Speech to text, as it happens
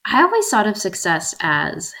I always thought of success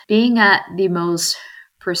as being at the most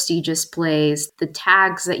prestigious place. The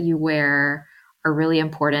tags that you wear are really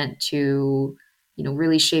important to,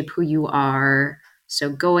 really shape who you are. So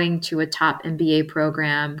going to a top MBA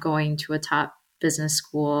program, going to a top business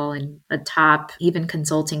school and a top even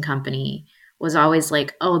consulting company was always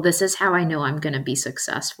like, oh, this is how I know I'm going to be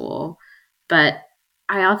successful. But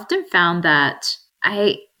I often found that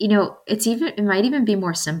it might even be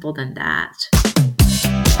more simple than that.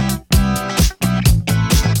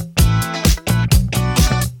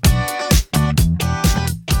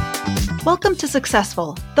 Welcome to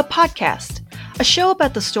Successful, the podcast, a show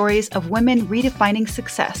about the stories of women redefining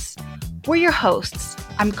success. We're your hosts.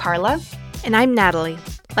 I'm Carla. And I'm Natalie.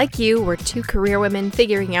 Like you, we're two career women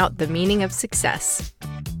figuring out the meaning of success.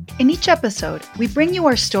 In each episode, we bring you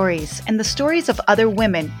our stories and the stories of other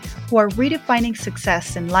women who are redefining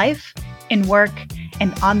success in life, in work,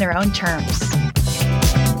 and on their own terms.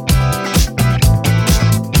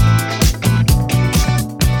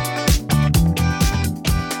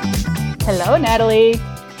 Hello, Natalie.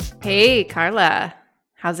 Hey, Carla.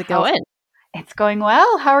 How's it going? It's going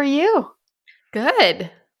well. How are you? Good.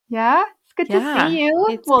 Yeah? It's good to see you.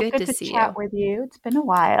 It's good to see chat with you. It's been a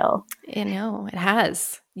while. I know, it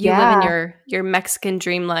has. You live in your Mexican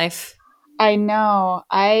dream life. I know.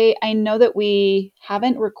 I know that we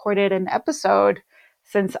haven't recorded an episode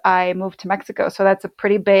since I moved to Mexico. So that's a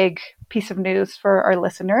pretty big piece of news for our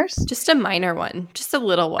listeners. Just a minor one. Just a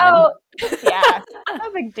little one. Oh, yeah.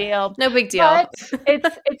 No big deal. No big deal. But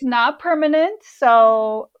it's not permanent.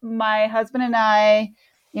 So my husband and I,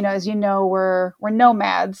 as you know, we're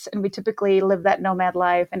nomads, and we typically live that nomad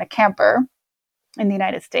life in a camper in the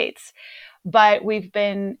United States. But we've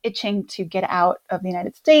been itching to get out of the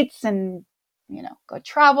United States and, go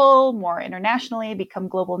travel more internationally, become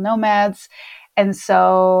global nomads. And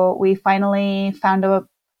so we finally found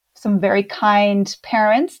some very kind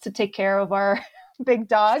parents to take care of our big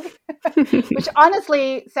dog, which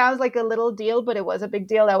honestly sounds like a little deal, but it was a big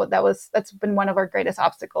deal. That's been one of our greatest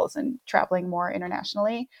obstacles in traveling more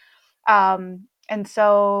internationally. And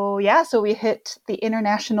so we hit the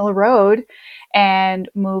international road and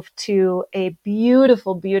moved to a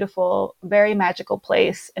beautiful, beautiful, very magical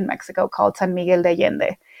place in Mexico called San Miguel de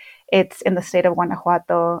Allende. It's in the state of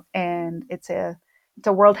Guanajuato, and it's a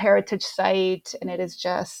World Heritage Site, and it is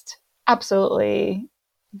just absolutely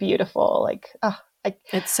beautiful.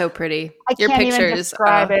 It's so pretty. Your can't pictures even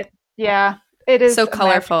describe it. Yeah. It is so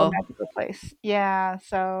colorful. Magical place. Yeah.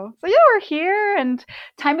 So we're here, and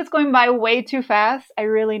time is going by way too fast. I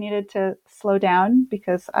really needed to slow down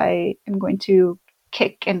because I am going to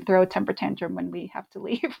kick and throw a temper tantrum when we have to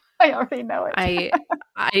leave. I already know it.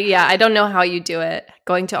 I don't know how you do it,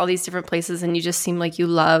 going to all these different places, and you just seem like you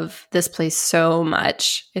love this place so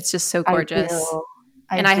much. It's just so gorgeous.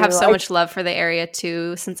 I have so much love for the area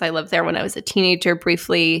too, since I lived there when I was a teenager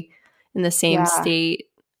briefly in the same state.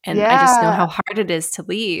 And I just know how hard it is to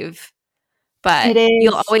leave. But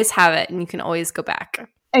you'll always have it, and you can always go back.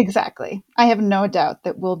 Exactly. I have no doubt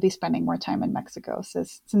that we'll be spending more time in Mexico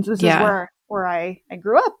since this is where I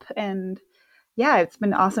grew up. And it's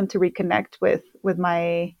been awesome to reconnect with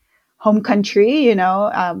my home country.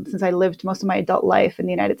 Since I lived most of my adult life in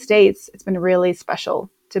the United States, it's been really special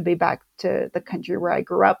to be back to the country where I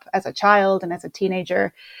grew up as a child and as a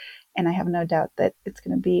teenager. And I have no doubt that it's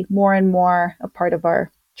going to be more and more a part of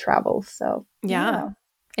our travels. So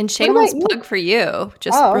And shameless plug for you,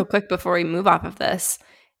 just real quick before we move off of this,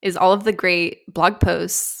 is all of the great blog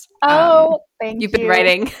posts thank you've been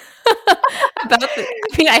writing about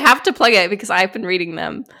I have to plug it because I've been reading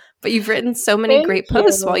them, but you've written so many great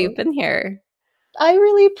posts while you've been here. I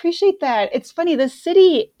really appreciate that. It's funny, the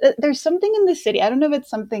city, there's something in the city. I don't know if it's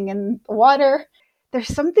something in the water. There's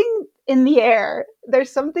something in the air.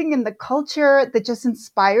 There's something in the culture that just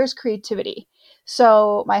inspires creativity.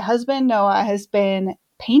 So my husband, Noah, has been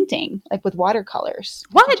painting with watercolors.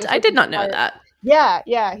 What? I did not know that.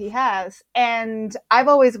 Yeah, he has. And I've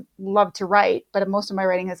always loved to write, but most of my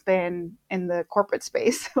writing has been in the corporate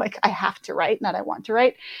space. I have to write, not I want to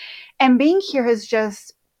write. And being here has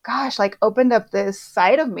just, opened up this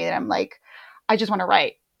side of me that I'm I just want to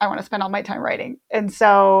write. I want to spend all my time writing. And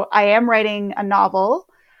so I am writing a novel,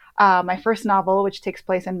 my first novel, which takes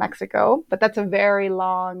place in Mexico, but that's a very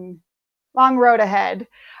long road ahead.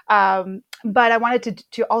 But I wanted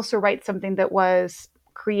to also write something that was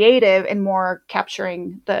creative and more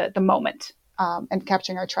capturing the moment and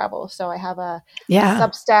capturing our travel. So I have a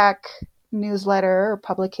Substack newsletter or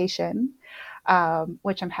publication,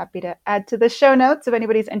 which I'm happy to add to the show notes if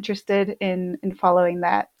anybody's interested in following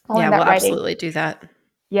that. We'll absolutely do that.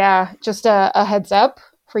 Yeah, just a heads up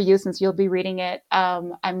for you, since you'll be reading it.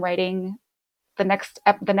 I'm writing the next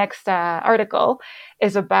article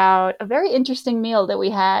is about a very interesting meal that we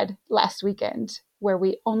had last weekend, where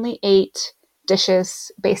we only ate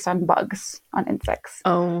dishes based on bugs, on insects.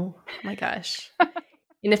 Oh my gosh.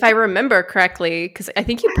 And if I remember correctly, because I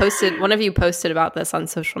think one of you posted about this on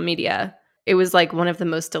social media, it was like one of the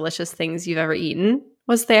most delicious things you've ever eaten.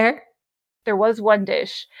 Was there? There was one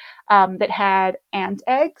dish that had ant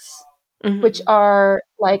eggs, which are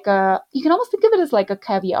like you can almost think of it as like a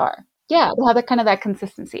caviar. Yeah, they have that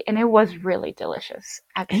consistency, and it was really delicious.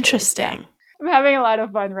 Actually. Interesting. Yeah. I'm having a lot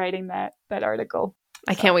of fun writing that article.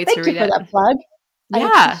 I can't wait to read it. Thank you for that plug. Yeah.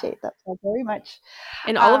 I appreciate that plug very much.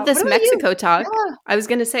 And all of this Mexico talk, I was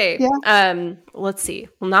going to say, let's see.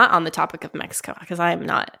 Well, not on the topic of Mexico, because I am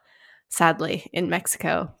not, sadly, in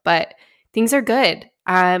Mexico, but things are good.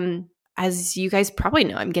 As you guys probably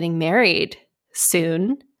know, I'm getting married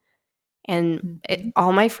soon, and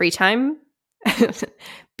all my free time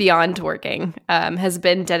beyond working has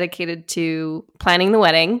been dedicated to planning the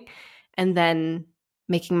wedding and then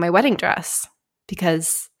making my wedding dress,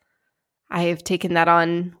 because I have taken that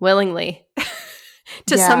on willingly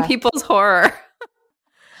to some people's horror.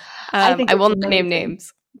 I will not name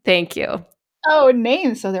names. Thank you. Oh,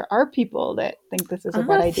 names. So there are people that think this is a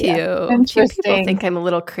bad idea. Interesting. Few people think I'm a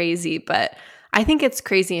little crazy, but I think it's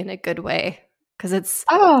crazy in a good way, because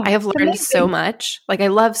I have learned so much. Like, I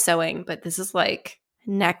love sewing, but this is like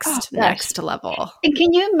next level. And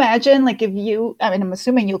can you imagine, like, I'm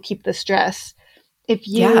assuming you'll keep this dress, if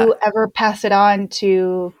you ever pass it on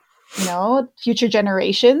to, future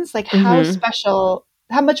generations, like how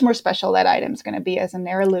much more special that item's going to be as an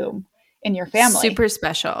heirloom in your family. Super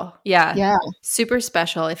special. Yeah. Super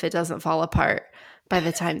special if it doesn't fall apart by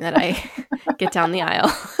the time that I get down the aisle.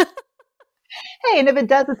 Hey, and if it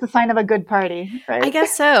does, it's a sign of a good party, right? I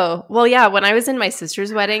guess so. Well, yeah, when I was in my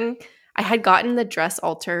sister's wedding, I had gotten the dress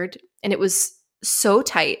altered, and it was so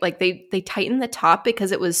tight. Like, they tightened the top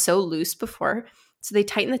because it was so loose before. So they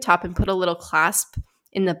tightened the top and put a little clasp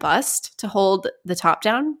in the bust to hold the top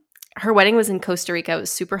down. Her wedding was in Costa Rica. It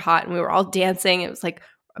was super hot, and we were all dancing. It was like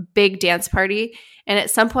a big dance party. And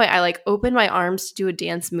at some point, I opened my arms to do a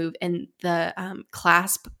dance move, and the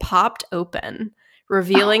clasp popped open,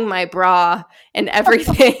 revealing my bra and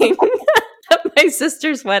everything at my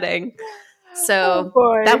sister's wedding. So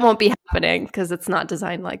that won't be happening because it's not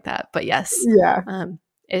designed like that. But yes,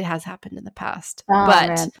 it has happened in the past.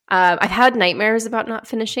 I've had nightmares about not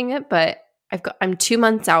finishing it, but I'm 2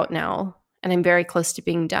 months out now, and I'm very close to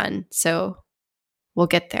being done. So we'll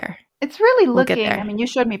get there. It's really looking, I mean, you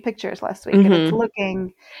showed me pictures last week, and it's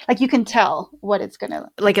looking like you can tell what it's going to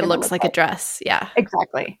look like. It looks like a dress. Yeah.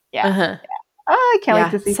 Exactly. Yeah. Oh, I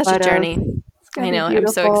can't wait to see such photos. A journey. I know. I'm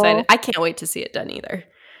so excited. I can't wait to see it done either.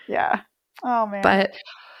 Yeah. Oh, man. But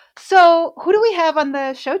so who do we have on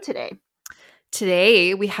the show today?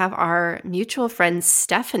 Today, we have our mutual friend,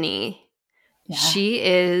 Stephanie. Yeah. She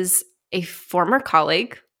is a former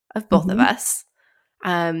colleague of both of us.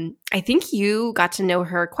 I think you got to know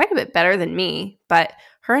her quite a bit better than me, but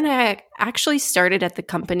her and I actually started at the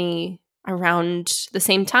company around the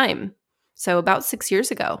same time. So about 6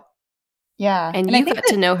 years ago. Yeah. And you got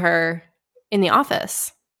to know her in the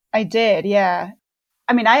office. I did, yeah.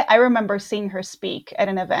 I mean, I remember seeing her speak at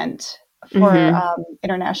an event for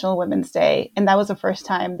International Women's Day. And that was the first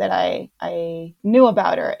time that I knew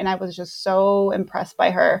about her. And I was just so impressed by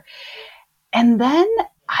her. And then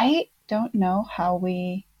I don't know how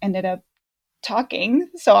we ended up talking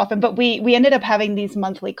so often, but we ended up having these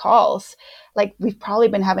monthly calls. Like, we've probably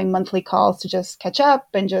been having monthly calls to just catch up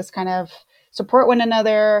and just kind of support one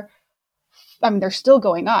another. I mean, they're still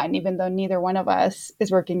going on, even though neither one of us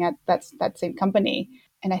is working at that same company.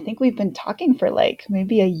 And I think we've been talking for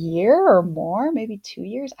maybe a year or more, maybe 2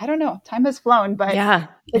 years. I don't know. Time has flown, but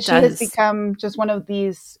she has become just one of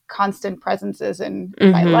these constant presences in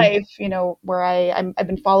my life, where I've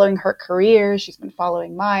been following her career. She's been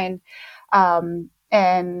following mine. And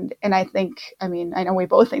I think, I know we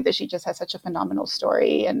both think that she just has such a phenomenal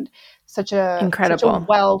story and such a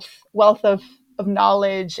wealth of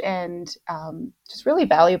knowledge and just really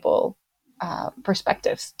valuable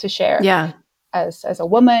perspectives to share. Yeah. As a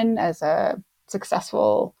woman, as a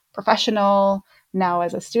successful professional, now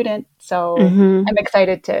as a student. So I'm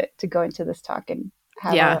excited to go into this talk and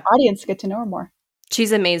have our audience get to know her more.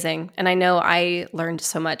 She's amazing. And I know I learned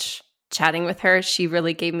so much chatting with her. She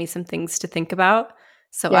really gave me some things to think about.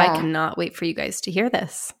 So I cannot wait for you guys to hear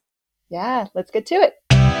this. Yeah, let's get to it.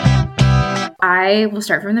 I will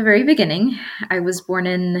start from the very beginning. I was born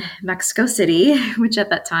in Mexico City, which at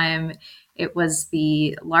that time, it was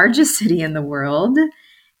the largest city in the world.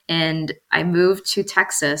 And I moved to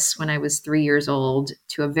Texas when I was 3 years old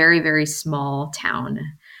to a very, very small town.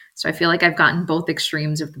 So I feel like I've gotten both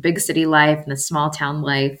extremes of the big city life and the small town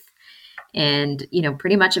life. And,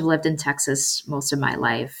 pretty much have lived in Texas most of my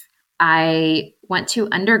life. I went to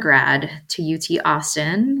undergrad to UT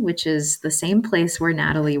Austin, which is the same place where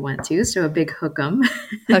Natalie went to. So a big hook 'em.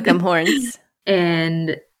 Hook 'em horns.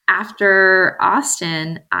 And after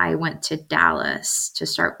Austin, I went to Dallas to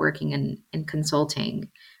start working in consulting,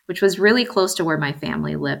 which was really close to where my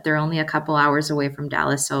family lived. They're only a couple hours away from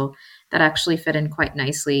Dallas. So that actually fit in quite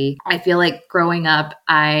nicely. I feel like growing up,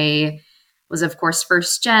 I was, of course,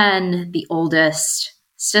 first gen, the oldest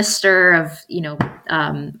sister of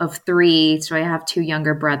three. So I have two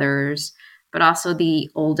younger brothers, but also the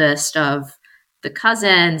oldest of the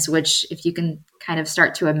cousins, which if you can kind of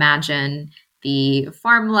start to imagine the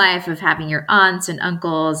farm life of having your aunts and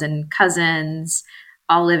uncles and cousins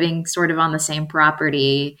all living sort of on the same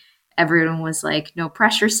property. Everyone was like, no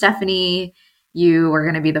pressure, Stephanie. You are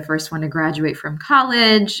going to be the first one to graduate from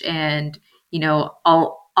college. And,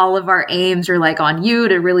 all of our aims are like on you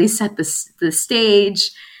to really set the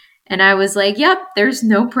stage. And I was like, yep, there's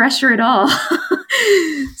no pressure at all.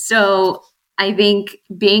 So I think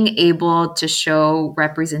being able to show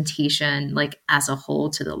representation like as a whole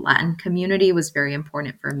to the Latin community was very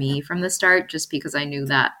important for me from the start, just because I knew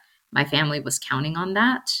that my family was counting on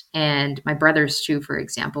that. And my brothers too, for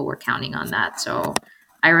example, were counting on that. So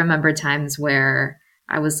I remember times where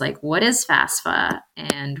I was like, what is FAFSA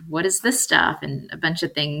and what is this stuff? And a bunch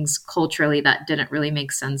of things culturally that didn't really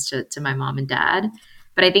make sense to my mom and dad.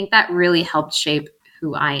 But I think that really helped shape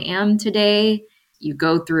who I am today. You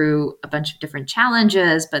go through a bunch of different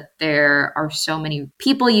challenges, but there are so many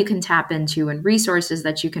people you can tap into and resources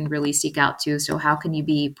that you can really seek out to. So how can you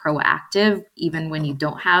be proactive even when you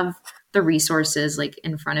don't have the resources like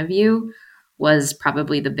in front of you was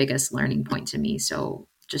probably the biggest learning point to me. So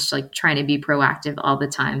just like trying to be proactive all the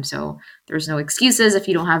time. So there's no excuses. If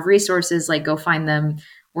you don't have resources, like go find them.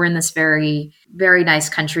 We're in this very, very nice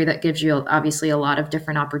country that gives you obviously a lot of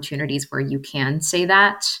different opportunities where you can say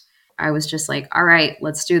that. I was just like, all right,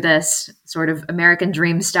 let's do this sort of American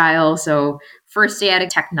dream style. So first day at a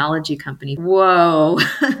technology company. Whoa.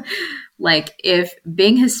 Like if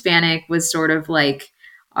being Hispanic was sort of like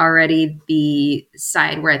already the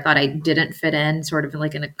side where I thought I didn't fit in sort of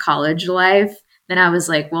like in a college life, then I was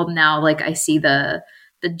like, well, now like I see the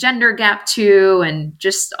gender gap too, and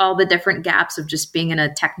just all the different gaps of just being in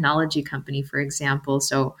a technology company, for example.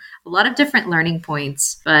 So a lot of different learning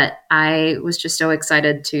points, but I was just so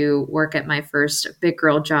excited to work at my first big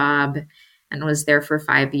girl job and was there for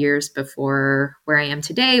 5 years before where I am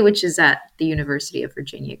today, which is at the University of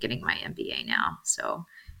Virginia, getting my MBA now. So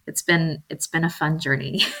it's been a fun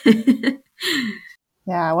journey.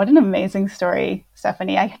 Yeah, what an amazing story,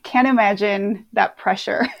 Stephanie. I can't imagine that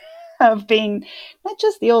pressure of being not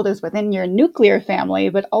just the oldest within your nuclear family,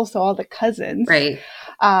 but also all the cousins. Right.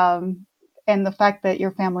 And the fact that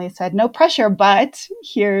your family said, no pressure, but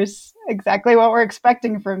here's exactly what we're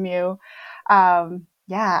expecting from you. I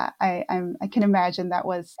can imagine that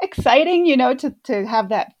was exciting, to have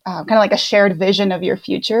that kind of like a shared vision of your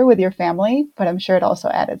future with your family. But I'm sure it also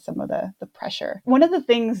added some of the pressure. One of the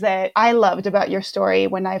things that I loved about your story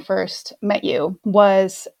when I first met you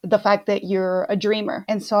was the fact that you're a dreamer.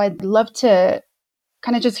 And so I'd love to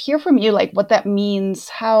kind of just hear from you, like what that means,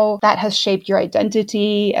 how that has shaped your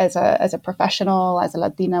identity as a professional, as a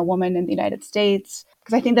Latina woman in the United States.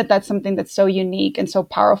 Because I think that that's something that's so unique and so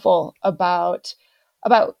powerful about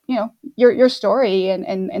your story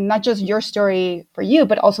and not just your story for you,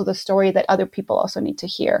 but also the story that other people also need to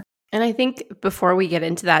hear. And I think before we get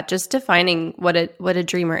into that, just defining what a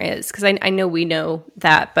dreamer is, because I know we know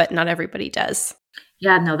that, but not everybody does.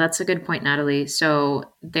 Yeah, no, that's a good point, Natalie. So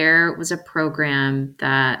there was a program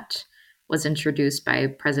that was introduced by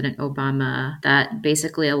President Obama that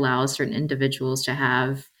basically allows certain individuals to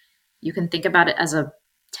have, you can think about it as a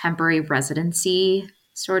temporary residency,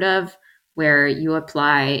 sort of, where you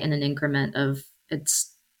apply in an increment of,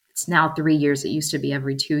 it's now 3 years. It used to be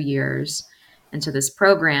every 2 years. Into this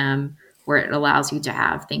program where it allows you to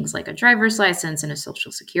have things like a driver's license and a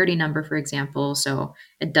social security number, for example. So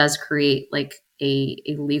it does create like a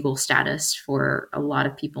legal status for a lot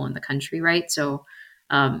of people in the country, right? So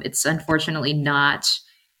it's unfortunately not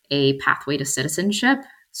a pathway to citizenship.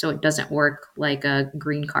 So it doesn't work like a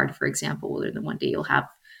green card, for example, where then one day you'll have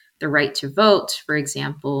the right to vote, for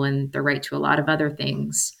example, and the right to a lot of other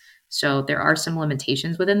things. So there are some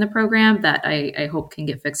limitations within the program that I hope can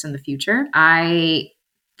get fixed in the future. I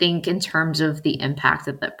think in terms of the impact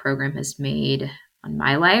that that program has made on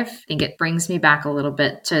my life, I think it brings me back a little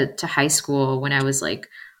bit to high school when I was like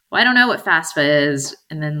well, I don't know what FAFSA is.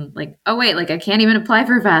 And then like, oh wait, like I can't even apply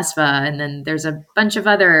for FAFSA. And then there's a bunch of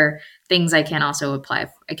other things I can't also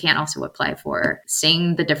apply for.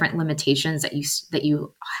 Seeing the different limitations that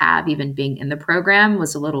you have even being in the program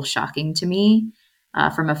was a little shocking to me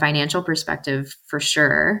from a financial perspective, for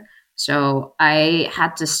sure. So I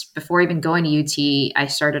had to, before even going to UT, I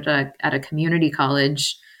started at a community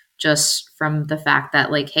college, just from the fact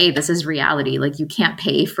that like, hey, this is reality. Like you can't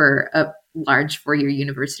pay for a large four-year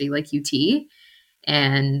university like UT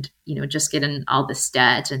and, just get in all this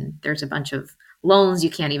debt. And there's a bunch of loans you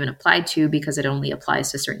can't even apply to because it only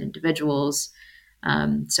applies to certain individuals.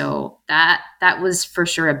 So that was for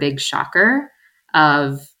sure a big shocker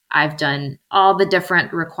of I've done all the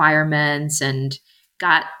different requirements and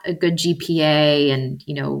got a good GPA and,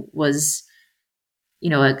 was,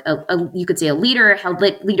 you could say a leader, held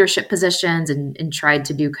leadership positions and tried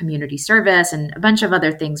to do community service and a bunch of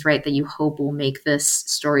other things, right, that you hope will make this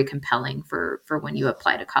story compelling for when you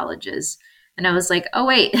apply to colleges. And I was like, oh,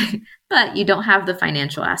 wait, but you don't have the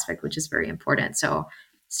financial aspect, which is very important. So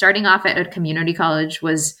starting off at a community college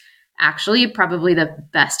was actually probably the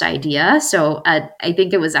best idea. So I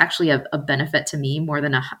think it was actually a benefit to me more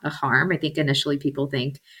than a harm. I think initially people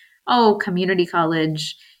think, oh, community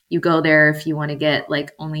college, you go there if you want to get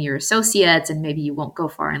like only your associates and maybe you won't go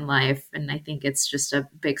far in life. And I think it's just a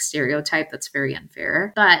big stereotype that's very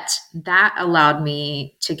unfair. But that allowed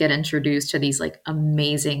me to get introduced to these like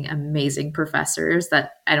amazing, amazing professors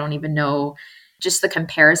that I don't even know. Just the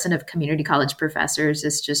comparison of community college professors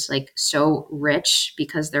is just like so rich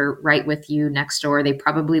because they're right with you next door. They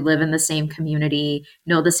probably live in the same community,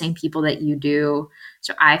 know the same people that you do.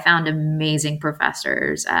 So I found amazing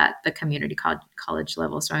professors at the community college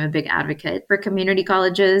level. So I'm a big advocate for community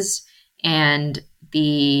colleges. And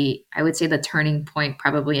I would say the turning point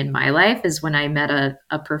probably in my life is when I met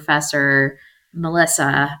a professor,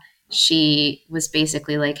 Melissa. She was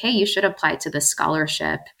basically like, hey, you should apply to this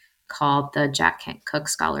scholarship called the Jack Kent Cooke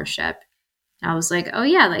Scholarship. And I was like, oh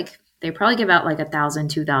yeah, like they probably give out like $1,000,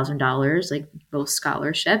 $2,000, like both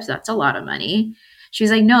scholarships. That's a lot of money.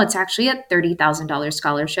 She's like, no, it's actually a $30,000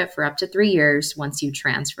 scholarship for up to 3 years once you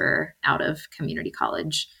transfer out of community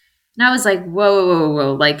college. And I was like,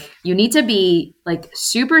 whoa. Like you need to be like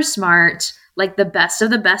super smart, like the best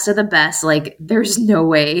of the best of the best. Like there's no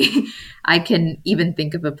way I can even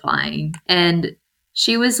think of applying. And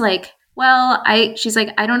she was like, well, she's like,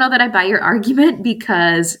 I don't know that I buy your argument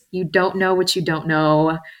because you don't know what you don't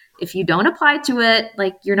know. If you don't apply to it,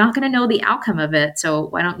 like you're not going to know the outcome of it. So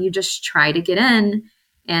why don't you just try to get in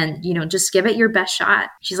and, just give it your best shot?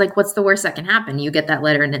 She's like, what's the worst that can happen? You get that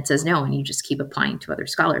letter and it says no, and you just keep applying to other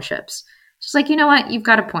scholarships. She's like, you know what? You've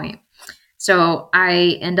got a point. So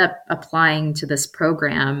I end up applying to this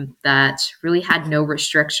program that really had no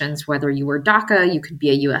restrictions, whether you were DACA, you could be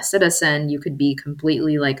a US citizen, you could be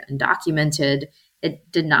completely like undocumented.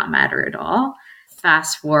 It did not matter at all.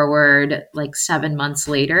 Fast forward like 7 months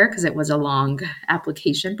later, because it was a long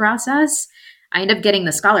application process, I ended up getting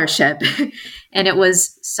the scholarship. And it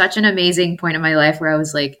was such an amazing point in my life where I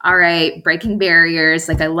was like, all right, breaking barriers.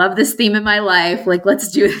 Like, I love this theme in my life. Like,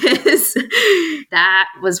 let's do this. That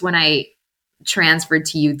was when I transferred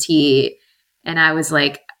to UT. And I was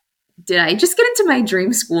like, did I just get into my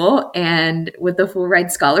dream school and with a full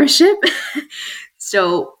ride scholarship?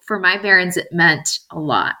 So for my parents, it meant a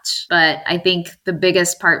lot. But I think the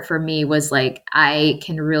biggest part for me was like, I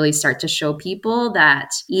can really start to show people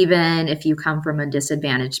that even if you come from a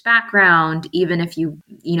disadvantaged background, even if you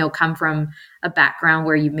come from a background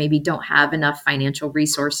where you maybe don't have enough financial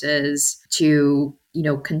resources to,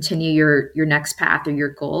 continue your next path or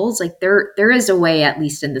your goals, like there is a way, at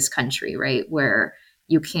least in this country, right, where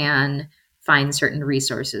you can find certain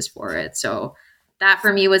resources for it. So that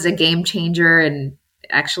for me was a game changer, and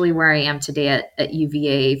actually where I am today at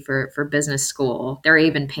UVA for business school, they're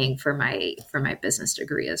even paying for my business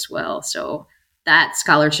degree as well. So that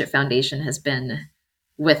scholarship foundation has been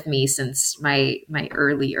with me since my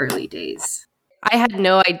early days. I had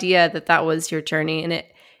no idea that was your journey, and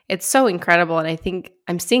it's so incredible. And I think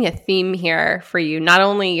I'm seeing a theme here for you, not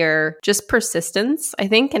only your just persistence, I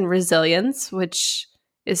think, and resilience, which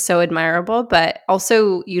is so admirable, but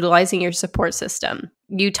also utilizing your support system.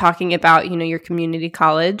 You talking about, your community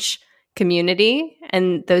college community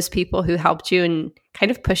and those people who helped you and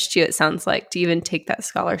kind of pushed you, it sounds like, to even take that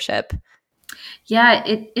scholarship. Yeah,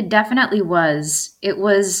 it definitely was. It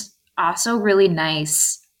was also really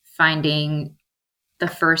nice finding the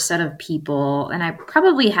first set of people, and I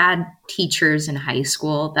probably had teachers in high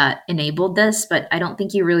school that enabled this, but I don't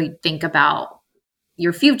think you really think about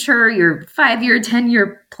your future, your 5-year,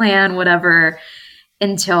 10-year plan, whatever,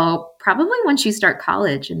 until probably once you start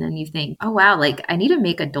college and then you think, oh, wow, like I need to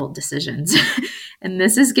make adult decisions. And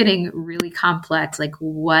this is getting really complex. Like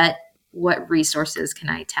what resources can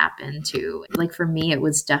I tap into? Like for me, it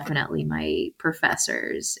was definitely my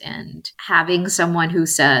professors and having someone who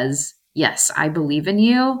says, yes, I believe in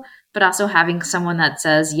you, but also having someone that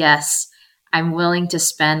says, yes, I'm willing to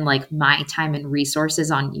spend like my time and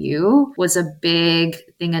resources on you was a big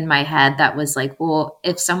thing in my head that was like, well,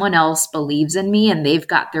 if someone else believes in me and they've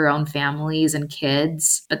got their own families and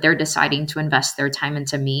kids, but they're deciding to invest their time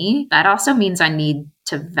into me, that also means I need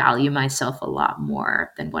to value myself a lot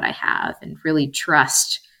more than what I have and really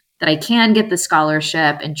trust that I can get the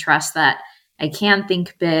scholarship and trust that I can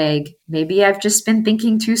think big. Maybe I've just been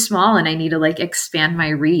thinking too small and I need to like expand my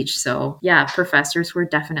reach. So yeah, professors were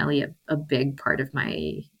definitely a big part of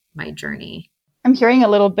my journey. I'm hearing a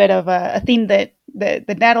little bit of a theme that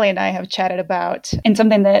Natalie and I have chatted about, and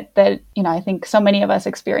something that I think so many of us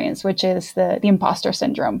experience, which is the imposter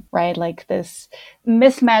syndrome, right? Like this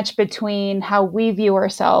mismatch between how we view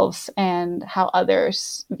ourselves and how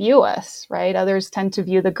others view us, right? Others tend to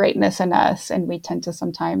view the greatness in us, and we tend to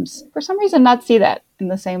sometimes, for some reason, not see that in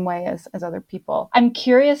the same way as other people. I'm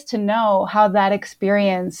curious to know how that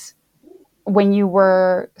experience, when you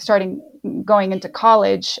were going into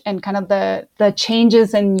college, and kind of the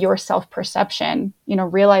changes in your self-perception,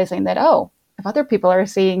 realizing that, oh, if other people are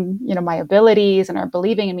seeing, my abilities and are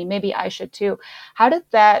believing in me, maybe I should too. How did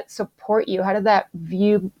that support you? How did that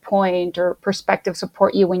viewpoint or perspective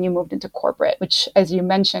support you when you moved into corporate, which, as you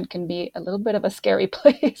mentioned, can be a little bit of a scary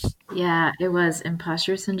place? Yeah, it was.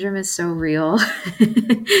 Imposter syndrome is so real.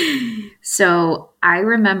 So I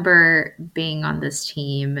remember being on this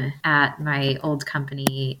team at my old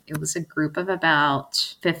company. It was a group of about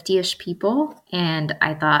 50-ish people. And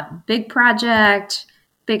I thought, big project,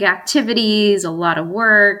 big activities, a lot of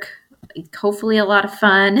work, hopefully a lot of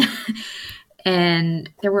fun. And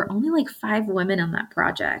there were only like 5 women on that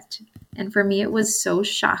project. And for me, it was so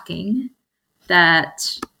shocking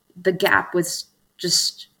that the gap was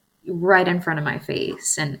just right in front of my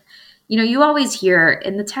face. And, you always hear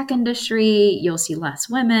in the tech industry, you'll see less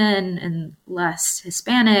women and less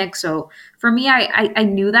Hispanic. So for me, I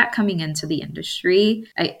knew that coming into the industry.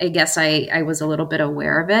 I guess I was a little bit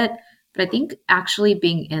aware of it. But I think actually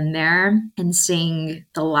being in there and seeing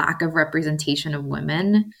the lack of representation of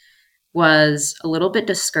women was a little bit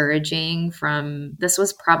discouraging. This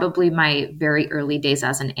was probably my very early days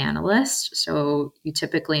as an analyst. So you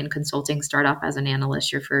typically in consulting start off as an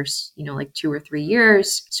analyst your first, like 2 or 3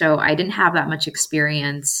 years. So I didn't have that much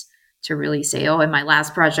experience to really say, oh, in my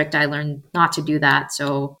last project, I learned not to do that.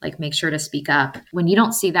 So like make sure to speak up. When you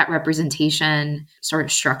don't see that representation sort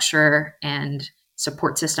of structure and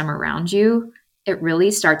support system around you, it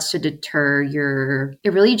really starts to deter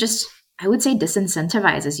I would say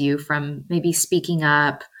disincentivizes you from maybe speaking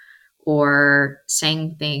up or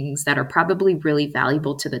saying things that are probably really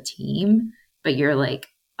valuable to the team. But you're like,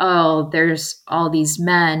 oh, there's all these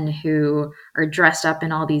men who are dressed up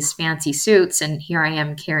in all these fancy suits. And here I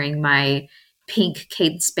am carrying my pink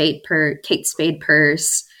Kate Spade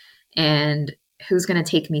purse. And who's going to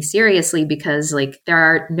take me seriously? Because like there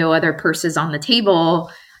are no other purses on the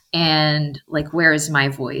table. And like, where is my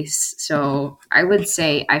voice? So I would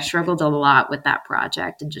say I struggled a lot with that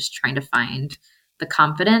project and just trying to find the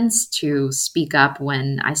confidence to speak up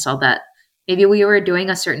when I saw that maybe we were doing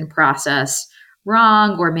a certain process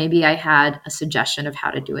wrong, or maybe I had a suggestion of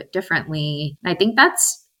how to do it differently. And I think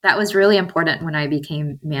that was really important when I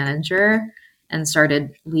became manager and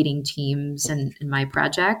started leading teams in my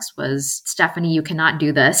projects was, Stephanie, you cannot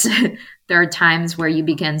do this. There are times where you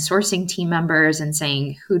begin sourcing team members and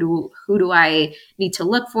saying, who do I need to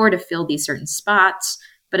look for to fill these certain spots?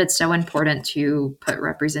 But it's so important to put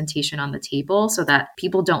representation on the table so that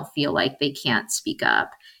people don't feel like they can't speak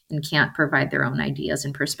up and can't provide their own ideas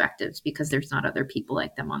and perspectives because there's not other people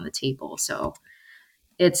like them on the table. So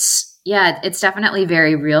it's definitely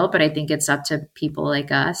very real, but I think it's up to people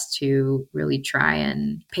like us to really try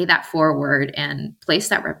and pay that forward and place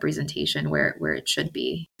that representation where it should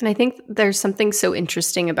be. And I think there's something so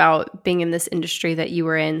interesting about being in this industry that you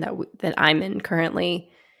were in, that I'm in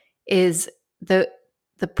currently, is the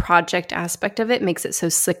project aspect of it makes it so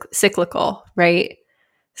cyclical, right?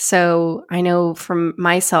 So I know from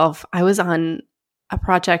myself, I was on a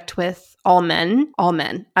project with all men.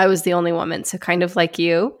 I was the only woman, so kind of like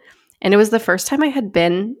you. And it was the first time I had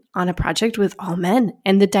been on a project with all men,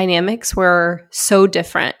 and the dynamics were so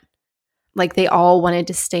different. Like they all wanted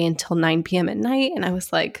to stay until 9 p.m. at night, and I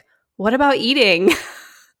was like, what about eating?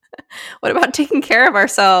 What about taking care of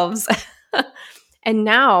ourselves? And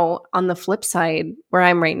now on the flip side, where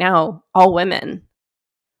I'm right now, all women,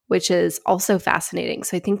 which is also fascinating.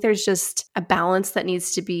 So I think there's just a balance that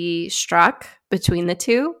needs to be struck between the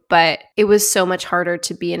two, but it was so much harder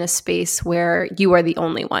to be in a space where you are the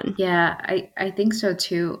only one. Yeah, I think so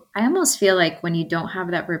too. I almost feel like when you don't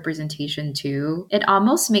have that representation too, it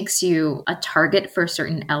almost makes you a target for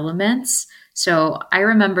certain elements. So I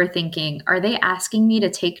remember thinking, are they asking me to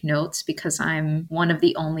take notes because I'm one of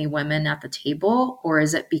the only women at the table? Or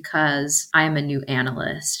is it because I'm a new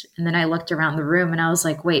analyst? And then I looked around the room and I was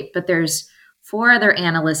like, wait, but there's 4 other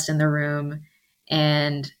analysts in the room.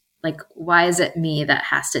 And like, why is it me that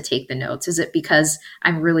has to take the notes? Is it because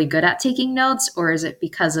I'm really good at taking notes? Or is it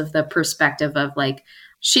because of the perspective of like,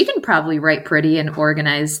 she can probably write pretty and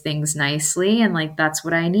organize things nicely. And like, that's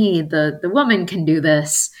what I need. The woman can do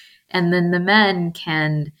this. And then the men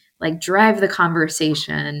can like drive the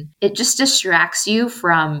conversation. It just distracts you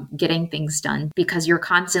from getting things done because you're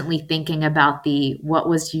constantly thinking about what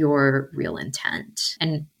was your real intent.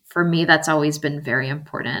 And for me, that's always been very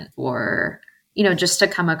important for, just to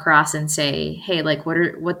come across and say, hey, like,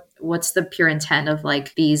 what's the pure intent of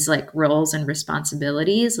like these like roles and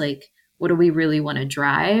responsibilities? Like, what do we really want to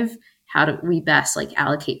drive? How do we best like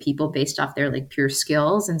allocate people based off their like pure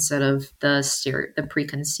skills instead of the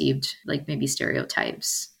preconceived like maybe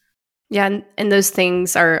stereotypes? Yeah, and those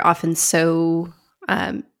things are often so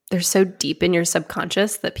they're so deep in your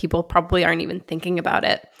subconscious that people probably aren't even thinking about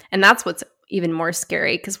it. And that's what's even more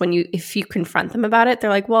scary, because if you confront them about it, they're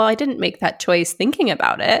like, well, I didn't make that choice thinking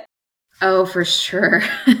about it. Oh, for sure.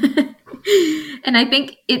 And I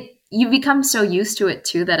think you become so used to it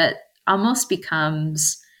too that it almost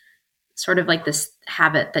becomes sort of like this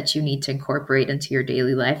habit that you need to incorporate into your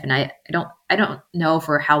daily life. And I don't know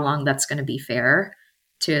for how long that's going to be fair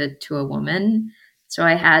to a woman. So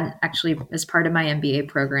I had actually, as part of my MBA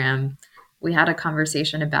program, we had a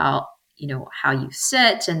conversation about, how you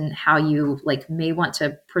sit and how you like may want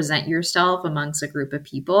to present yourself amongst a group of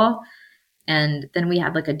people. And then we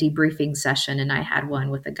had like a debriefing session, and I had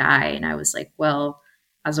one with a guy, and I was like, well,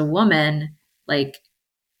 as a woman, like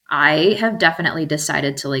I have definitely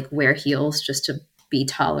decided to like wear heels just to be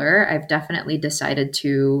taller. I've definitely decided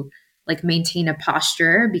to like maintain a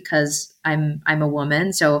posture because I'm a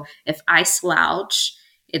woman. So if I slouch,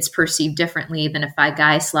 it's perceived differently than if a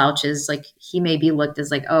guy slouches. Like he may be looked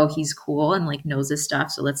as like, oh, he's cool and like knows his stuff,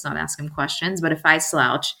 so let's not ask him questions. But if I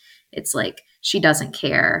slouch, it's like she doesn't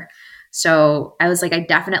care. So I was like, I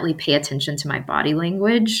definitely pay attention to my body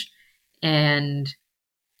language. And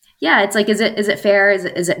yeah, it's like, is it fair?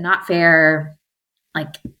 Is it not fair?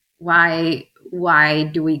 Like, why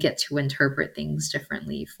do we get to interpret things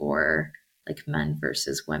differently for like men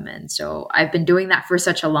versus women? So I've been doing that for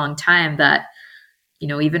such a long time that,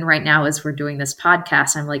 even right now as we're doing this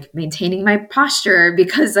podcast, I'm like maintaining my posture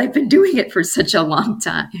because I've been doing it for such a long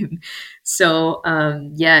time. So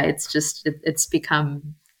yeah, it's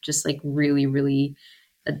become just like really, really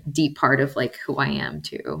a deep part of like who I am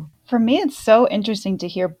too. For me, it's so interesting to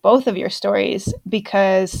hear both of your stories,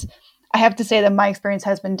 because I have to say that my experience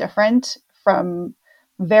has been different. From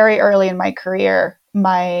very early in my career,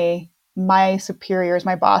 my superiors,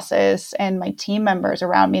 my bosses, and my team members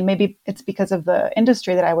around me, and maybe it's because of the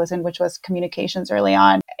industry that I was in, which was communications early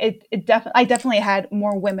on, I definitely had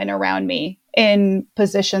more women around me in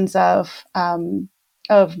positions of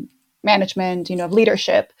management, of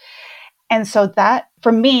leadership. And so that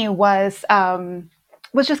for me was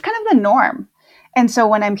just kind of the norm. And so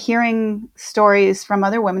when I'm hearing stories from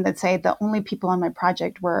other women that say the only people on my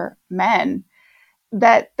project were men,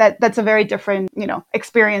 that's a very different,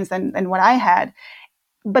 experience than what I had.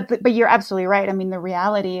 But you're absolutely right. I mean, the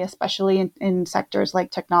reality, especially in sectors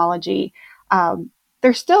like technology, there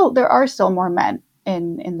are still more men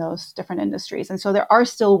in those different industries. And so there are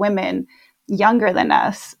still women younger than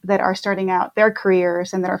us that are starting out their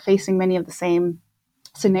careers and that are facing many of the same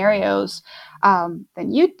scenarios than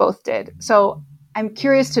you both did. So I'm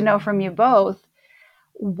curious to know from you both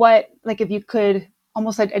if you could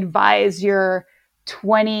almost like advise your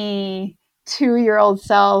 22-year-old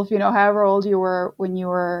self, however old you were when you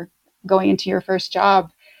were going into your first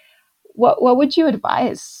job, what would you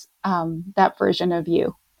advise that version of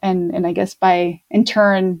you? And I guess by in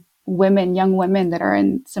turn, young women that are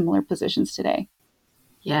in similar positions today.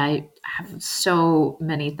 Yeah, I have so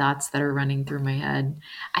many thoughts that are running through my head.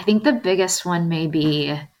 I think the biggest one may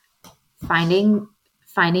be finding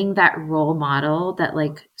that role model, that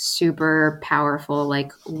like super powerful,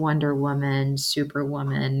 like Wonder Woman,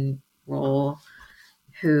 Superwoman role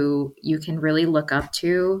who you can really look up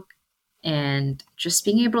to, and just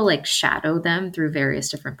being able to like shadow them through various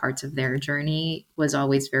different parts of their journey was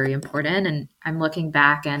always very important. And I'm looking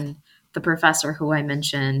back, and the professor who I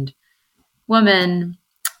mentioned, woman,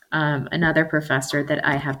 Another professor that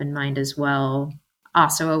I have in mind as well,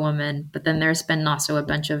 also a woman. But then there's been also a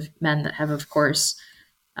bunch of men that have, of course,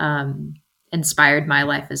 inspired my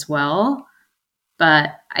life as well.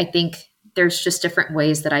 But I think there's just different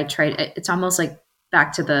ways that I try. It's almost like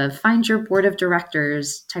back to the find your board of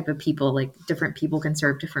directors type of people. Like different people can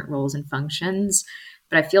serve different roles and functions.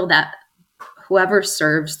 But I feel that whoever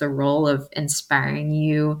serves the role of inspiring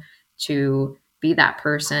you to be that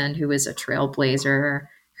person who is a trailblazer,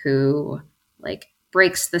 who like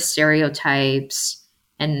breaks the stereotypes.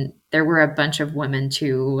 And there were a bunch of women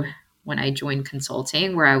too when I joined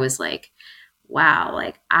consulting where I was like, wow,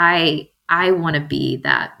 like I want to be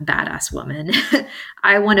that badass woman.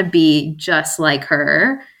 I want to be just like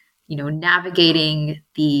her, navigating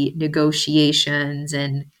the negotiations,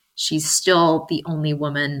 and she's still the only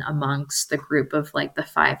woman amongst the group of like the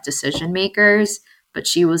 5 decision makers, but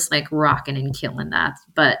she was like rocking and killing that.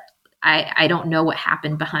 But I don't know what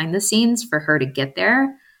happened behind the scenes for her to get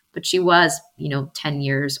there, but she was, 10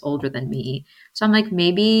 years older than me. So I'm like,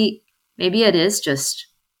 maybe it is just,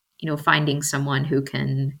 finding someone who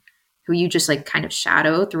you just like kind of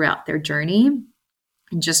shadow throughout their journey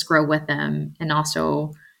and just grow with them. And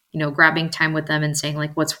also, grabbing time with them and saying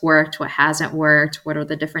like, what's worked, what hasn't worked, what are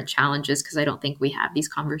the different challenges? Cause I don't think we have these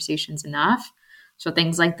conversations enough. So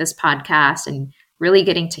things like this podcast and really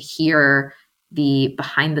getting to hear the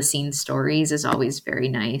behind the scenes stories is always very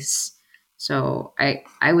nice. So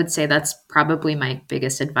I would say that's probably my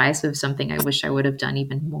biggest advice of something I wish I would have done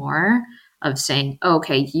even more of saying, oh,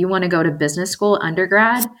 okay, you want to go to business school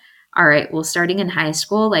undergrad? All right, well, starting in high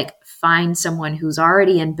school, like find someone who's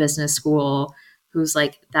already in business school, who's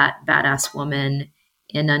like that badass woman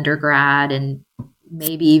in undergrad, and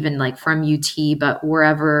maybe even like from UT, but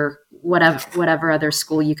whatever other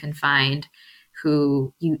school you can find,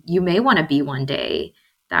 who you may want to be one day.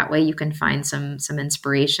 That way you can find some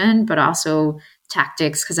inspiration, but also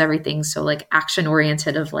tactics, because everything's so like action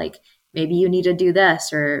oriented of like, maybe you need to do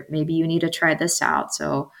this, or maybe you need to try this out.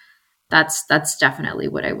 So that's definitely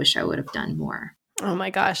what I wish I would have done more. Oh my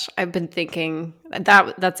gosh. I've been thinking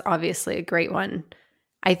that's obviously a great one.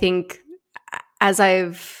 I think as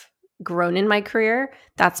I've grown in my career,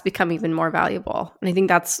 that's become even more valuable. And I think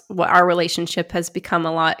that's what our relationship has become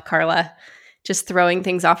a lot, Carla. Just throwing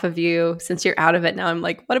things off of you since you're out of it now. I'm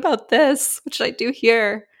like, what about this? What should I do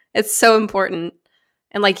here? It's so important.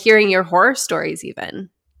 And like hearing your horror stories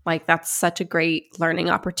even, like that's such a great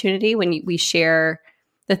learning opportunity when we share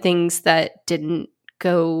the things that didn't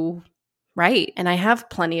go right. And I have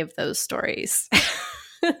plenty of those stories.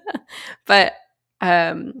 But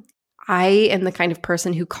I am the kind of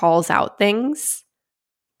person who calls out things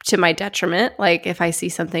to my detriment. Like if I see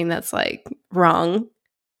something that's like wrong,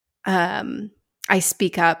 I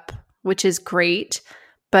speak up, which is great,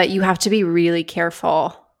 but you have to be really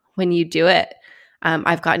careful when you do it.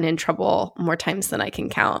 I've gotten in trouble more times than I can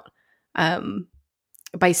count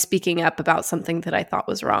by speaking up about something that I thought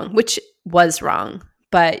was wrong, which was wrong.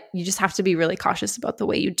 But you just have to be really cautious about the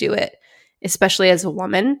way you do it, especially as a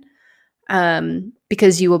woman,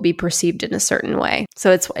 because you will be perceived in a certain way.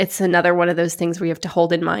 So it's another one of those things where you have to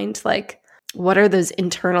hold in mind, like, what are those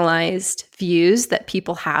internalized views that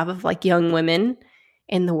people have of like young women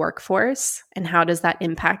in the workforce, and how does that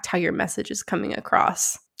impact how your message is coming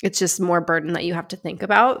across? It's just more burden that you have to think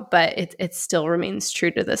about, but it still remains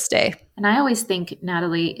true to this day. And I always think,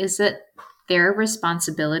 Natalie, is it their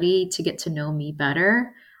responsibility to get to know me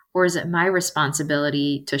better, or is it my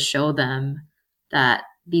responsibility to show them that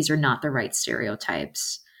these are not the right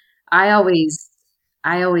stereotypes? I always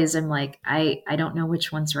am like, I don't know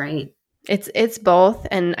which one's right. It's both.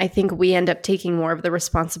 And I think we end up taking more of the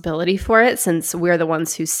responsibility for it since we're the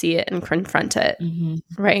ones who see it and confront it.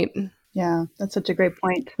 Mm-hmm. Right. Yeah, that's such a great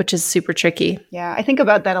point. Which is super tricky. Yeah, I think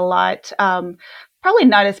about that a lot. Probably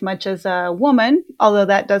not as much as a woman, although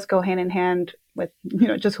that does go hand in hand with,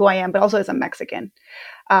 just who I am, but also as a Mexican,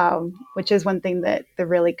 which is one thing that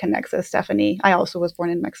really connects us, Stephanie. I also was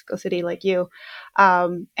born in Mexico City like you.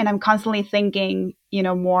 And I'm constantly thinking,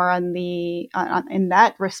 more on in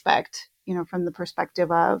that respect, from the perspective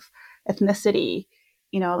of ethnicity,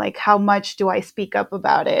 like how much do I speak up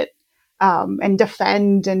about it, and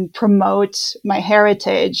defend and promote my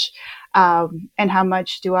heritage, and how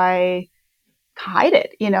much do I hide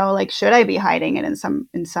it? Like, should I be hiding it in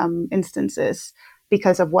some instances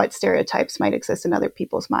because of what stereotypes might exist in other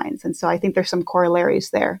people's minds? And so I think there's some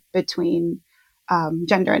corollaries there between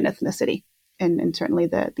gender and ethnicity, and certainly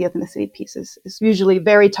the ethnicity piece is usually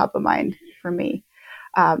very top of mind for me.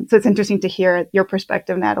 So it's interesting to hear your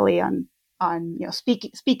perspective, Natalie, on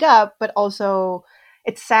speak up, but also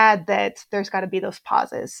it's sad that there's got to be those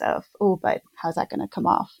pauses of, oh, but how's that going to come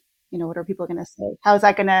off? What are people going to say? How is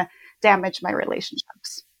that going to damage my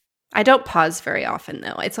relationships? I don't pause very often,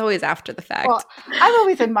 though. It's always after the fact. Well, I've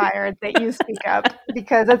always admired that you speak up,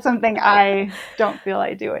 because that's something I don't feel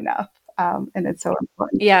I do enough. And it's so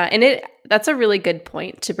important. Yeah. And that's a really good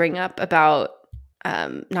point to bring up about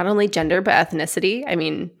not only gender, but ethnicity. I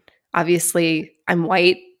mean, obviously, I'm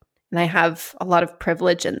white and I have a lot of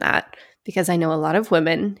privilege in that, because I know a lot of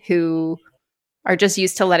women who are just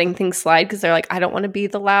used to letting things slide because they're like, I don't want to be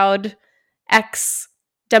the loud X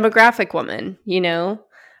demographic woman,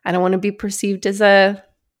 I don't want to be perceived as a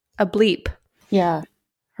bleep. Yeah.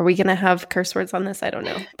 Are we going to have curse words on this? I don't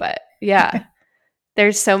know. But yeah,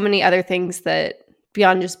 there's so many other things that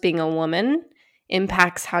beyond just being a woman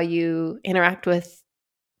impacts how you interact with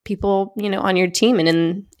people, on your team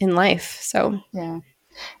and in life. So, yeah. And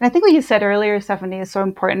I think what you said earlier, Stephanie, is so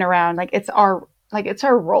important around it's our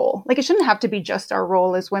role. It shouldn't have to be just our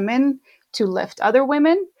role as women to lift other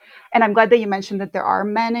women. And I'm glad that you mentioned that there are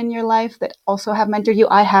men in your life that also have mentored you.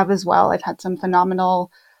 I have as well. I've had some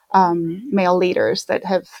phenomenal male leaders that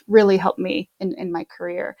have really helped me in my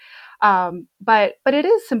career. But it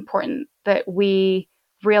is important that we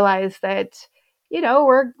realize that,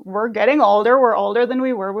 we're getting older. We're older than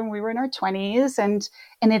we were when we were in our 20s.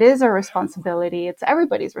 And it is our responsibility. It's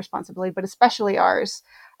everybody's responsibility, but especially ours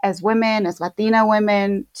as women, as Latina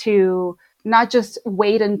women, to not just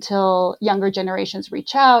wait until younger generations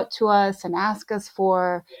reach out to us and ask us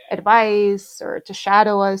for advice or to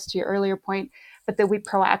shadow us, to your earlier point, but that we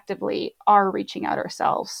proactively are reaching out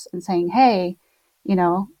ourselves and saying, hey,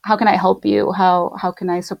 how can I help you? How can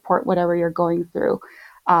I support whatever you're going through?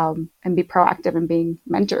 And be proactive in being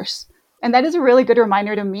mentors. And that is a really good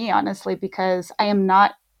reminder to me, honestly, because I am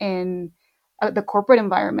not in the corporate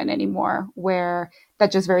environment anymore where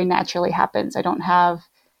that just very naturally happens. I don't have,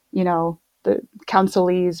 the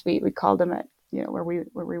counselees, we call them at,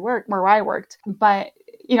 where I worked. But,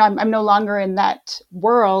 I'm no longer in that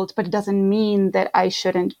world, but it doesn't mean that I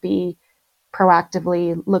shouldn't be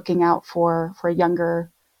proactively looking out for younger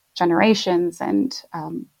generations and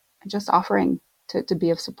just offering to be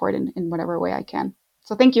of support in whatever way I can.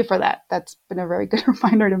 So thank you for that. That's been a very good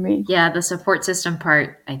reminder to me. Yeah, the support system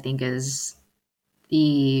part, I think, is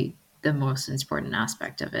the most important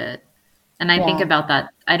aspect of it. And I think about that.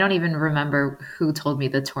 I don't even remember who told me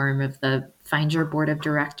the term of the find your board of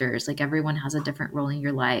directors. Everyone has a different role in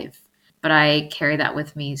your life. But I carry that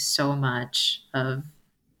with me so much of,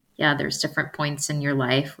 there's different points in your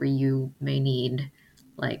life where you may need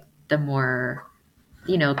the more,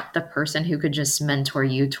 the person who could just mentor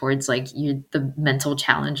you towards the mental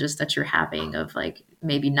challenges that you're having of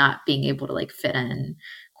maybe not being able to fit in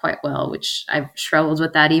quite well, which I've struggled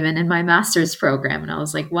with that even in my master's program. And I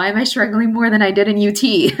was like, why am I struggling more than I did in UT?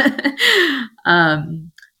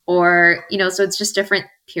 So it's just different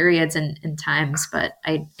periods and times. But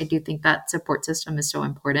I do think that support system is so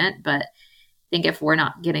important. But I think if we're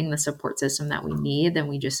not getting the support system that we need, then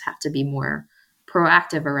we just have to be more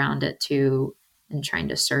proactive around it too, and trying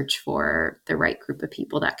to search for the right group of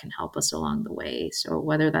people that can help us along the way. So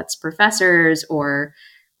whether that's professors or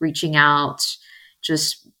reaching out,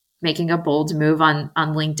 just making a bold move on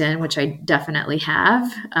LinkedIn, which I definitely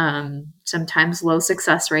have. Sometimes low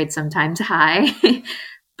success rates, sometimes high,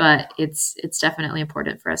 but it's definitely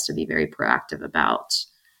important for us to be very proactive about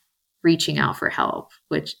reaching out for help,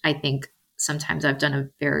 which I think sometimes I've done a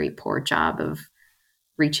very poor job of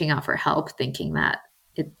reaching out for help, thinking that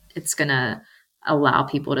it's going to allow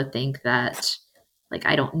people to think that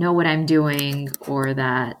I don't know what I'm doing, or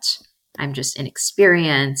that I'm just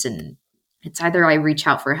inexperienced, and it's either I reach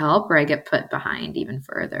out for help or I get put behind even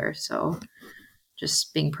further. So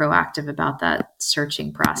just being proactive about that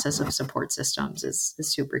searching process of support systems is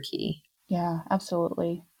super key. Yeah,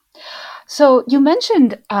 absolutely. So you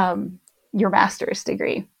mentioned your master's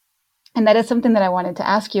degree, and that is something that I wanted to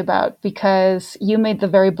ask you about, because you made the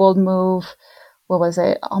very bold move. What was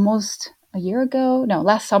it? Almost a year ago? No,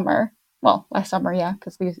 last summer. Well, last summer, yeah,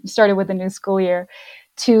 because we started with the new school year,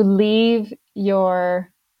 to leave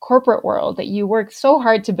your corporate world that you worked so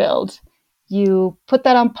hard to build. You put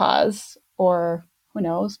that on pause, or who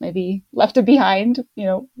knows, maybe left it behind,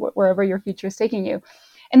 wherever your future is taking you.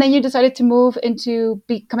 And then you decided to move into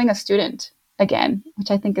becoming a student again, which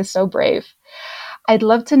I think is so brave. I'd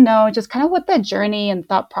love to know just kind of what that journey and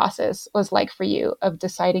thought process was like for you of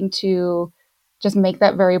deciding to just make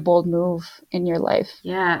that very bold move in your life.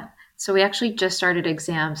 Yeah. So we actually just started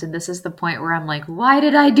exams, and this is the point where I'm like, why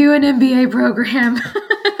did I do an MBA program?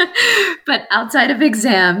 But outside of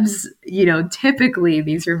exams, typically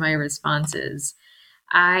these are my responses.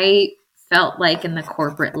 I felt like in the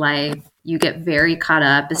corporate life, you get very caught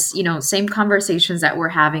up. It's, same conversations that we're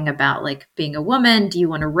having about like being a woman. Do you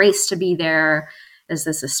want to race to be there? Is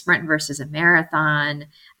this a sprint versus a marathon?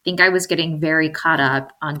 I think I was getting very caught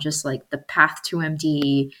up on just like the path to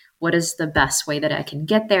MD. What is the best way that I can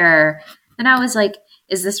get there? And I was like,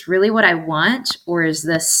 is this really what I want? Or is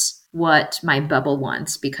this what my bubble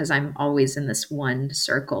wants? Because I'm always in this one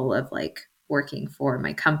circle of like working for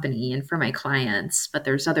my company and for my clients, but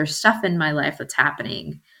there's other stuff in my life that's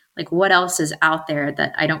happening. Like what else is out there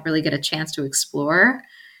that I don't really get a chance to explore?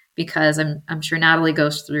 Because I'm sure Natalie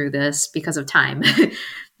goes through this because of time.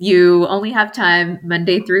 You only have time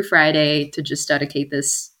Monday through Friday to just dedicate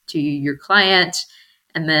this to your client.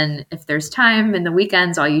 And then if there's time in the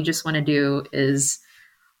weekends, all you just want to do is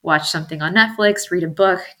watch something on Netflix, read a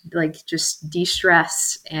book, like just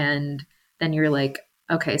de-stress. And then you're like,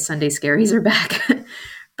 okay, Sunday scaries are back.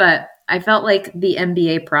 But I felt like the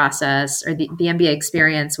MBA process or the MBA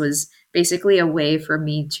experience was basically a way for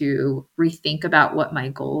me to rethink about what my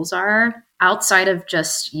goals are. Outside of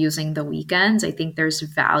just using the weekends, I think there's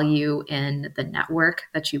value in the network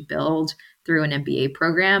that you build through an MBA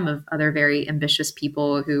program of other very ambitious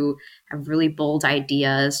people who have really bold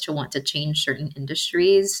ideas to want to change certain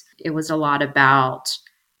industries. It was a lot about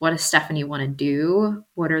what does Stephanie want to do?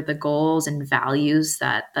 What are the goals and values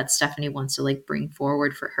that Stephanie wants to like bring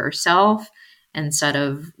forward for herself instead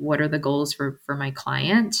of what are the goals for my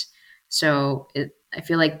client? So I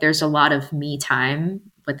feel like there's a lot of me time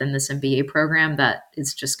within this MBA program that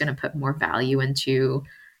is just going to put more value into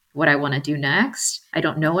what I want to do next. I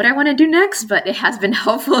don't know what I want to do next, but it has been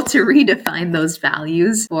helpful to redefine those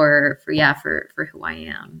values for who I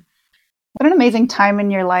am. What an amazing time in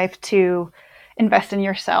your life to invest in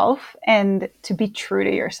yourself and to be true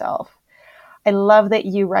to yourself. I love that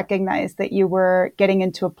you recognize that you were getting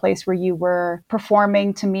into a place where you were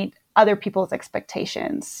performing to meet other people's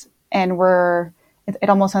expectations, and it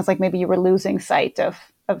almost sounds like maybe you were losing sight of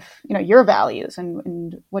your values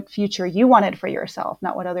and what future you wanted for yourself,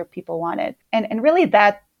 not what other people wanted. And really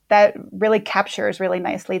that really captures really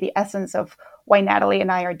nicely the essence of why Natalie and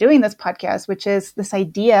I are doing this podcast, which is this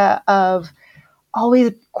idea of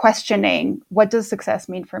always questioning, what does success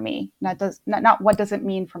mean for me? Not what does it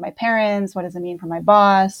mean for my parents? What does it mean for my